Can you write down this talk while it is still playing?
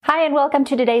Hi and welcome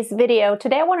to today's video.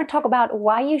 Today I want to talk about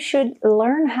why you should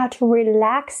learn how to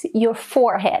relax your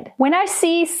forehead. When I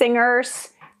see singers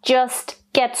just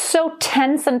get so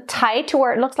tense and tight to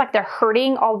where it looks like they're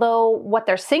hurting, although what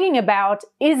they're singing about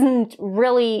isn't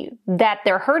really that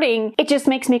they're hurting, it just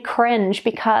makes me cringe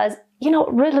because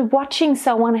really watching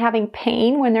someone having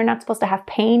pain when they're not supposed to have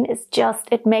pain is just,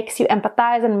 it makes you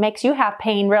empathize and makes you have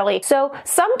pain, really. So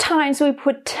sometimes we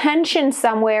put tension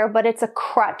somewhere, but it's a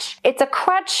crutch. It's a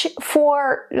crutch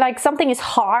for like something is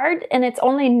hard, and it's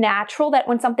only natural that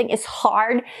when something is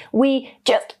hard, we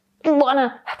just want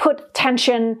to put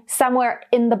tension somewhere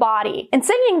in the body. And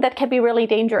singing, that can be really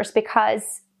dangerous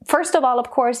because first of all,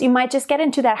 of course, you might just get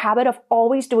into that habit of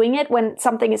always doing it when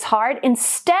something is hard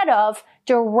instead of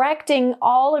directing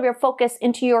all of your focus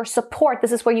into your support.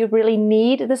 This is where you really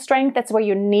need the strength. That's where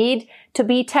you need to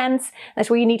be tense.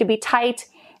 That's where you need to be tight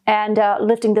and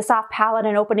lifting the soft palate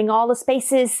and opening all the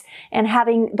spaces and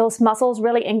having those muscles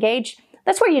really engaged.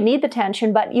 That's where you need the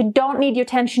tension, but you don't need your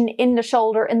tension in the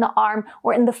shoulder, in the arm,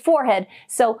 or in the forehead.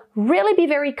 So really be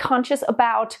very conscious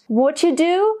about what you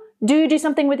do. Do you do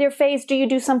something with your face? Do you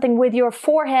do something with your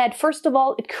forehead? First of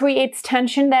all, it creates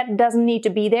tension that doesn't need to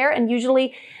be there. And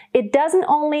usually it doesn't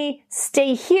only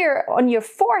stay here on your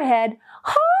forehead.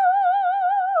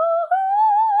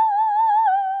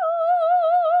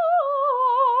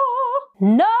 No,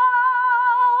 no,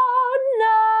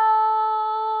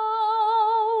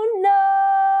 no,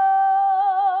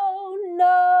 no.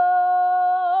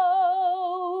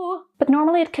 But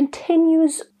normally it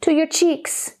continues to your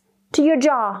cheeks, to your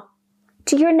jaw,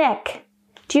 to your neck,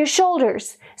 to your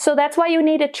shoulders. So that's why you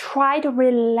need to try to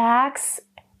relax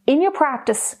in your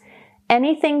practice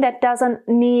anything that doesn't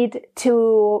need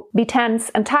to be tense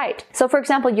and tight. So for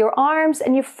example, your arms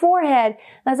and your forehead,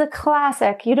 that's a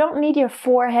classic. You don't need your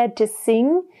forehead to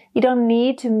sing. You don't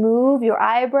need to move your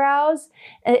eyebrows.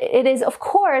 It is, of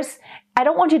course, I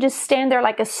don't want you to stand there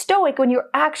like a stoic when you're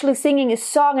actually singing a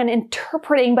song and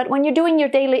interpreting, but when you're doing your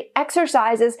daily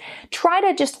exercises, try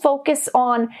to just focus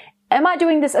on, am I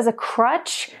doing this as a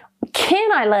crutch?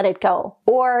 Can I let it go?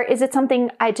 Or is it something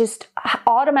I just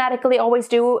automatically always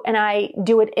do and I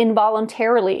do it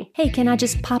involuntarily? Hey, can I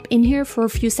just pop in here for a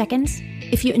few seconds?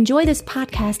 If you enjoy this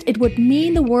podcast, it would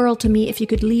mean the world to me if you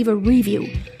could leave a review,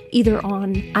 either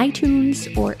on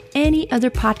iTunes or any other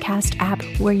podcast app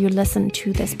where you listen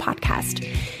to this podcast.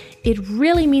 It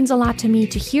really means a lot to me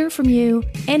to hear from you.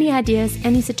 Any ideas,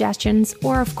 any suggestions,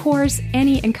 or of course,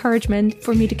 any encouragement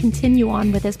for me to continue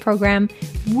on with this program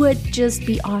would just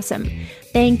be awesome.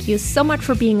 Thank you so much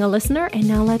for being a listener. And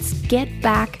now let's get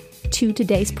back to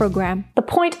today's program. The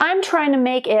point I'm trying to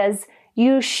make is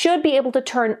you should be able to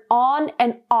turn on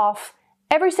and off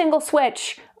every single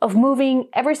switch of moving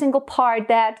every single part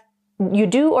that you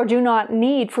do or do not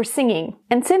need for singing.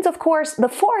 And since, of course, the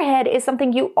forehead is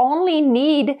something you only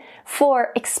need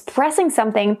for expressing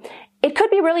something, it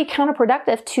could be really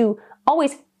counterproductive to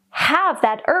always have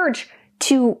that urge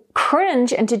to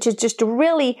cringe and to just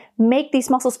really make these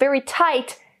muscles very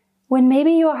tight when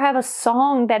maybe you have a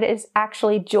song that is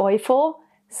actually joyful.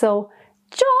 So,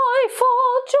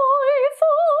 joyful, joyful,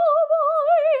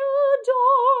 I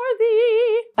adore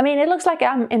thee. I mean, it looks like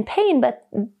I'm in pain, but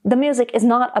the music is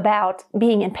not about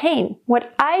being in pain.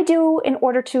 What I do in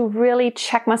order to really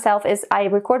check myself is I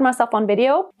record myself on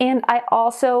video, and I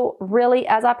also really,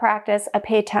 as I practice, I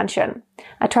pay attention.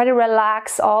 I try to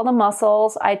relax all the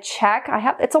muscles. I check.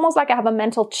 It's almost like I have a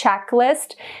mental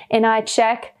checklist, and I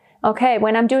check, okay,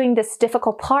 when I'm doing this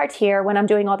difficult part here, when I'm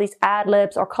doing all these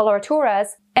ad-libs or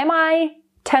coloraturas, am I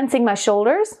tensing my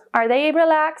shoulders? Are they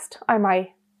relaxed? Are my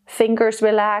fingers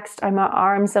relaxed? Are my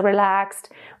arms relaxed?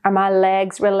 Are my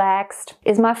legs relaxed?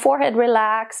 Is my forehead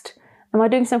relaxed? Am I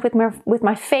doing something with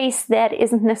my face that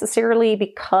isn't necessarily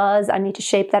because I need to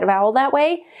shape that vowel that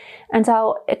way? And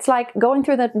so it's like going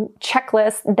through the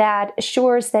checklist that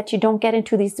assures that you don't get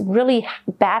into these really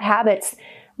bad habits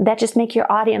that just make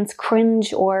your audience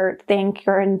cringe or think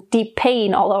you're in deep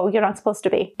pain, although you're not supposed to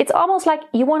be. It's almost like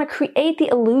you want to create the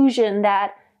illusion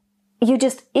that you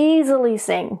just easily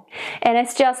sing. And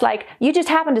it's just like, you just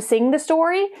happen to sing the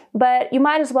story, but you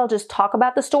might as well just talk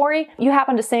about the story. You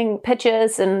happen to sing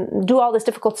pitches and do all this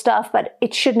difficult stuff, but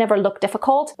it should never look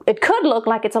difficult. It could look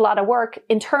like it's a lot of work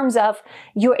in terms of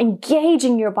you're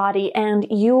engaging your body and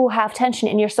you have tension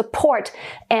in your support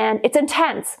and it's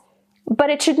intense,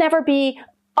 but it should never be,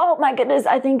 oh my goodness,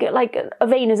 I think like a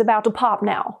vein is about to pop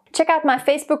now. Check out my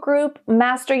Facebook group,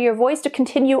 Master Your Voice, to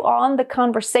continue on the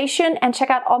conversation, and check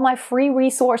out all my free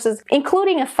resources,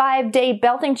 including a 5-day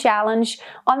belting challenge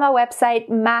on my website,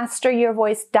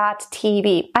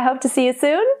 masteryourvoice.tv. I hope to see you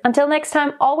soon. Until next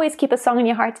time, always keep a song in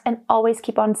your heart and always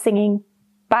keep on singing.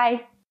 Bye.